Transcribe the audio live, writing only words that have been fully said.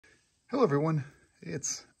Hello everyone,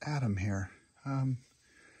 it's Adam here. I'm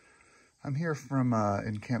here from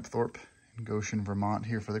in Camp Thorpe in Goshen, Vermont,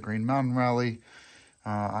 here for the Green Mountain Rally.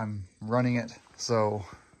 I'm running it, so,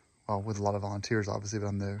 well, with a lot of volunteers, obviously, but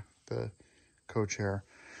I'm the co-chair.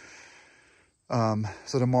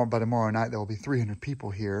 So by tomorrow night, there will be 300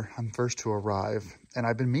 people here. I'm first to arrive, and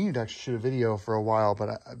I've been meaning to actually shoot a video for a while, but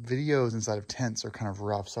videos inside of tents are kind of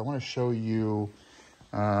rough, so I want to show you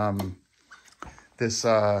this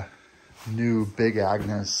new Big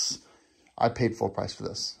Agnes. I paid full price for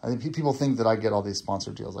this. I think people think that I get all these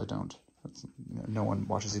sponsored deals. I don't. No one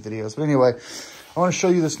watches these videos. But anyway, I want to show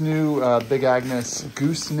you this new Big Agnes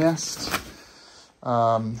Goosenest.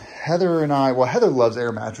 Heather and I, well, Heather loves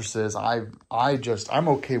air mattresses. I'm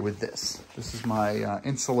okay with this. This is my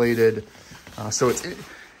insulated. So it's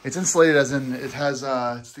insulated as in it has,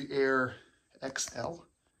 it's the Air XL.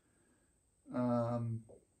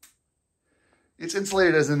 It's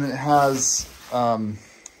insulated as in it has a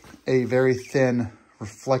very thin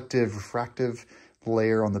refractive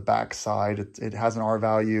layer on the back side. It has an R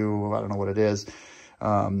value. I don't know what it is.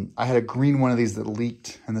 I had a green one of these that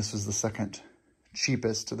leaked, and this was the second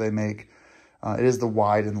cheapest they make. It is the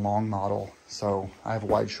wide and long model. So I have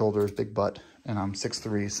wide shoulders, big butt, and I'm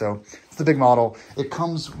 6'3", so it's the big model. It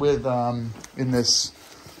comes with, in this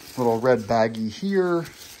little red baggie here.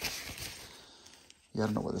 Yeah, I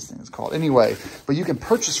don't know what this thing is called. Anyway, but you can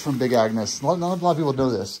purchase from Big Agnes. Not a lot of people know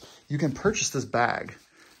this. You can purchase this bag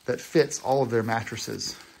that fits all of their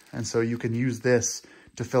mattresses. And so you can use this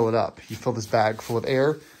to fill it up. You fill this bag full of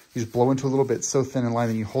air. You just blow into a little bit, so thin and light,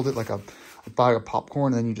 and you hold it like a bag of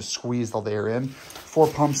popcorn, and then you just squeeze all the air in. 4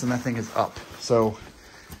 pumps, and that thing is up. So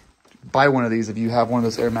buy one of these if you have one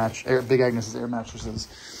of those Big Agnes's air mattresses.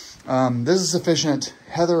 This is sufficient.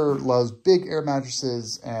 Heather loves big air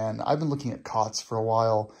mattresses, and I've been looking at cots for a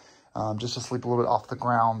while, just to sleep a little bit off the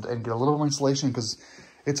ground and get a little more insulation, because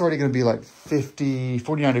it's already going to be like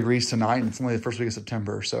 49 degrees tonight, and it's only the first week of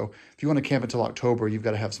September. So if you want to camp until October, you've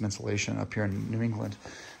got to have some insulation up here in New England.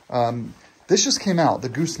 This just came out, the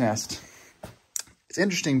Goosenest. It's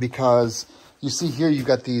interesting because you see here, you've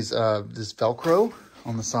got these, this Velcro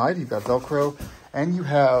on the side. You've got Velcro, and you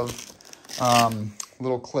have,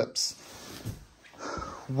 little clips.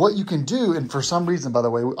 What you can do, and for some reason, by the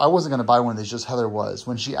way, I wasn't going to buy one of these, just Heather was.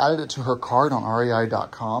 When she added it to her cart on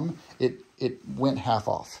rei.com, it went half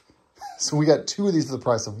off. So we got 2 of these for the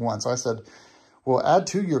price of 1. So I said, well, add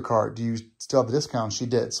 2 to your cart. Do you still have a discount? She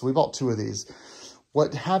did. So we bought 2 of these.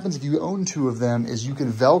 What happens if you own 2 of them is you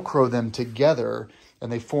can Velcro them together,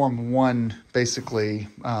 and they form one, basically,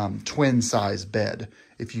 twin size bed.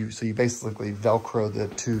 So you basically Velcro the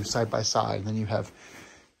 2 side by side, and then you have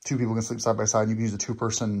 2 people can sleep side by side, and you can use a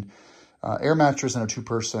 2-person air mattress and a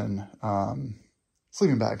 2-person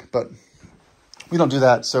sleeping bag. But we don't do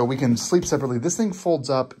that, so we can sleep separately. This thing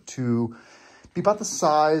folds up to be about the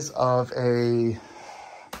size of a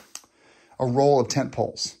roll of tent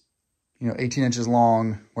poles. 18 inches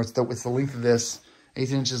long, or it's the length of this,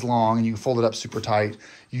 18 inches long, and you can fold it up super tight.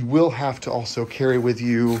 You will have to also carry with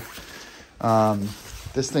you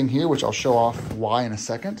this thing here, which I'll show off why in a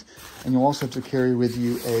second. And you'll also have to carry with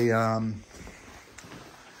you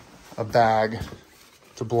a bag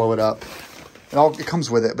to blow it up. It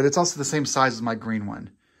comes with it, but it's also the same size as my green one.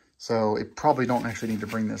 So it probably don't actually need to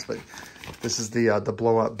bring this, but this is the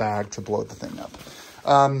blow up bag to blow the thing up.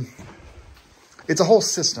 It's a whole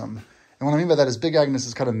system. And what I mean by that is Big Agnes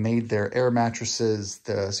has kind of made their air mattresses,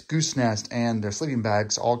 the Goosenest, and their sleeping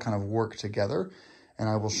bags all kind of work together. And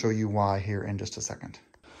I will show you why here in just a second.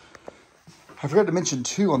 I forgot to mention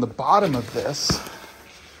too, on the bottom of this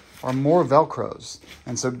are more Velcros.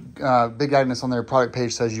 And so Big Agnes on their product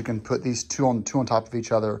page says you can put these two on top of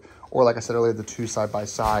each other, or like I said earlier, the 2 side by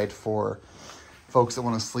side for folks that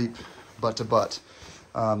want to sleep butt to butt.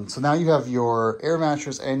 So now you have your air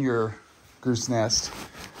mattress and your Goosenest.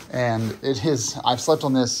 And I've slept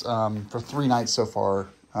on this for 3 nights so far,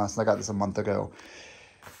 since I got this a month ago.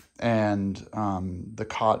 And the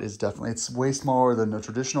cot is it's way smaller than a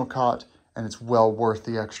traditional cot, and it's well worth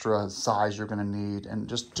the extra size you're going to need. And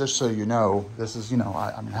just so you know, this is,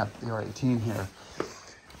 I have the R18 here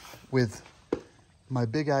with my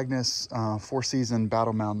Big Agnes 4-season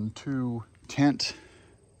Battle Mountain 2 tent,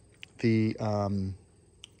 the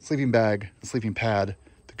sleeping bag, the sleeping pad,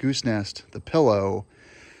 the Goosenest, the pillow,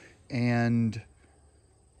 and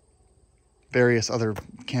various other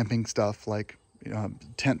camping stuff like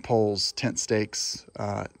tent poles, tent stakes,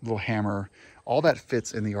 little hammer. All that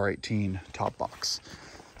fits in the R18 top box.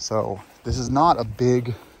 So this is not a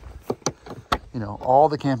big, all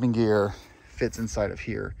the camping gear fits inside of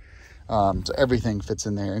here. So everything fits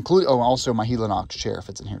in there, including, oh, also my Helinox chair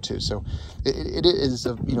fits in here too. So it is,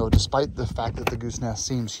 you know, despite the fact that the Goosenest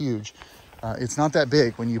seems huge, it's not that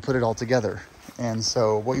big when you put it all together. And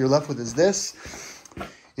so what you're left with is this.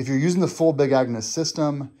 If you're using the full Big Agnes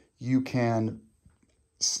system, you can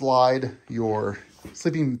slide your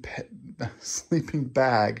sleeping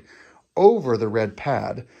bag over the red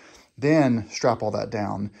pad, then strap all that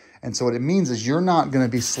down. And so what it means is you're not going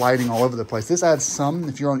to be sliding all over the place. This adds some,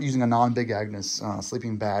 if you're using a non-Big Agnes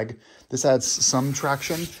sleeping bag, this adds some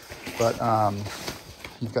traction, but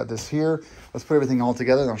you've got this here. Let's put everything all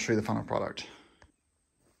together and I'll show you the final product.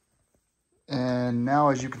 And now,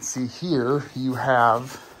 as you can see here, you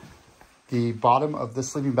have the bottom of the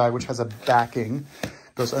sleeping bag, which has a backing,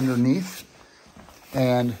 goes underneath,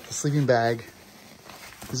 and the sleeping bag,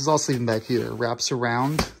 this is all sleeping bag here, wraps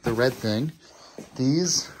around the red thing.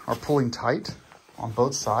 These are pulling tight on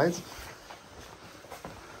both sides.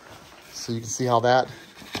 So you can see how that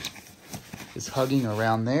is hugging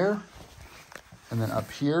around there. And then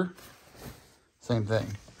up here, same thing.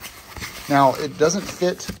 Now, it doesn't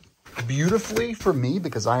fit beautifully for me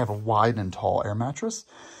because I have a wide and tall air mattress,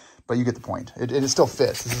 but you get the point. It still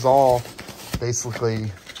fits. This is all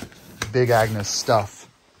basically Big Agnes stuff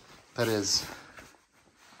that is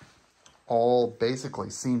all basically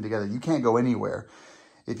seamed together. You can't go anywhere.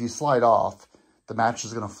 If you slide off, the mattress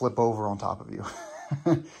is going to flip over on top of you.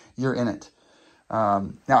 You're in it.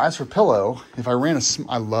 Now, as for pillow, if I ran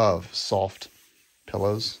I love soft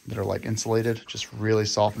pillows that are like insulated, just really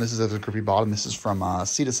soft. And this is a grippy bottom. This is from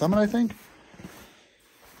Sea to Summit, I think.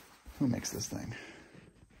 Who makes this thing?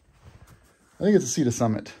 I think it's a Sea to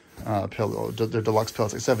Summit pillow. Their deluxe pillow.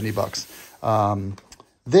 It's like 70 bucks.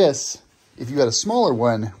 This, if you had a smaller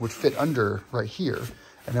one, would fit under right here.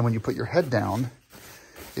 And then when you put your head down,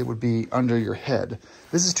 it would be under your head.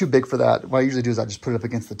 This is too big for that. What I usually do is I just put it up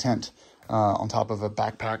against the tent on top of a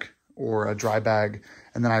backpack or a dry bag.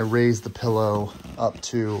 And then I raise the pillow up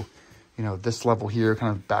to, you know, this level here,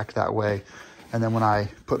 kind of back that way. And then when I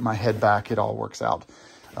put my head back, it all works out.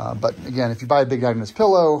 But again, if you buy a Big Agnes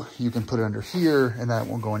pillow, you can put it under here and that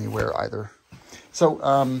won't go anywhere either. So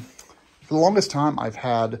for the longest time, I've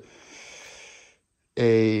had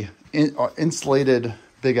a insulated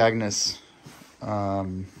Big Agnes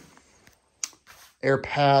air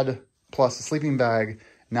pad plus a sleeping bag.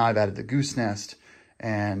 Now I've added the Goosenest,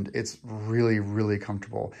 and it's really, really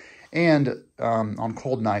comfortable. And on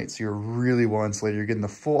cold nights, you're really well insulated. You're getting the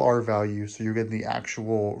full R value, so you're getting the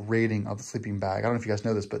actual rating of the sleeping bag. I don't know if you guys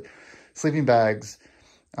know this, but sleeping bags,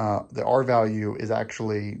 the R value is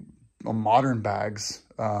actually on modern bags.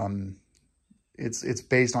 It's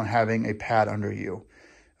based on having a pad under you.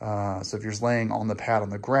 So if you're laying on the pad on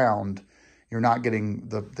the ground, you're not getting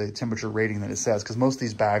the temperature rating that it says, because most of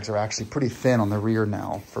these bags are actually pretty thin on the rear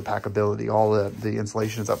now for packability. All the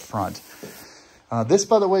insulation is up front. This,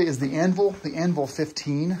 by the way, is the Anvil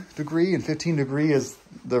 15 degree, and 15 degree is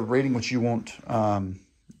the rating which you won't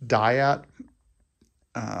die at,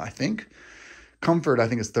 I think. Comfort, I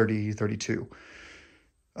think, is 30, 32.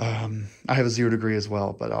 I have a 0 degree as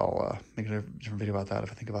well, but I'll make a different video about that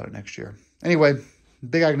if I think about it next year. Anyway,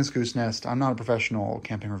 Big Agnes Goosenest. I'm not a professional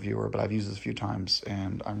camping reviewer, but I've used this a few times,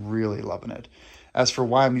 and I'm really loving it. As for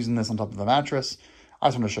why I'm using this on top of a mattress, I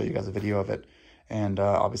just want to show you guys a video of it, and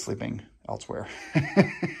I'll be sleeping elsewhere.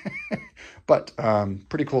 But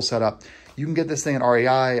pretty cool setup. You can get this thing at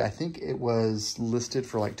REI. I think it was listed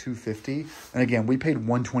for like $250. And again, we paid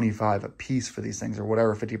 $125 a piece for these things, or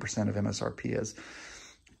whatever 50% of MSRP is.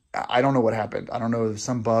 I don't know what happened. I don't know if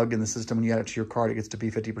some bug in the system, when you add it to your cart, it gets to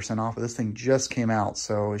be 50% off. But this thing just came out,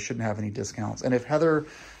 so it shouldn't have any discounts. And if Heather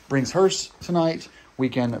brings hers tonight, we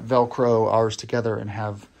can Velcro ours together and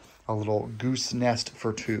have a little goose nest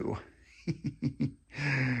for two. All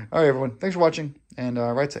right, everyone. Thanks for watching, and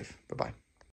ride safe. Bye-bye.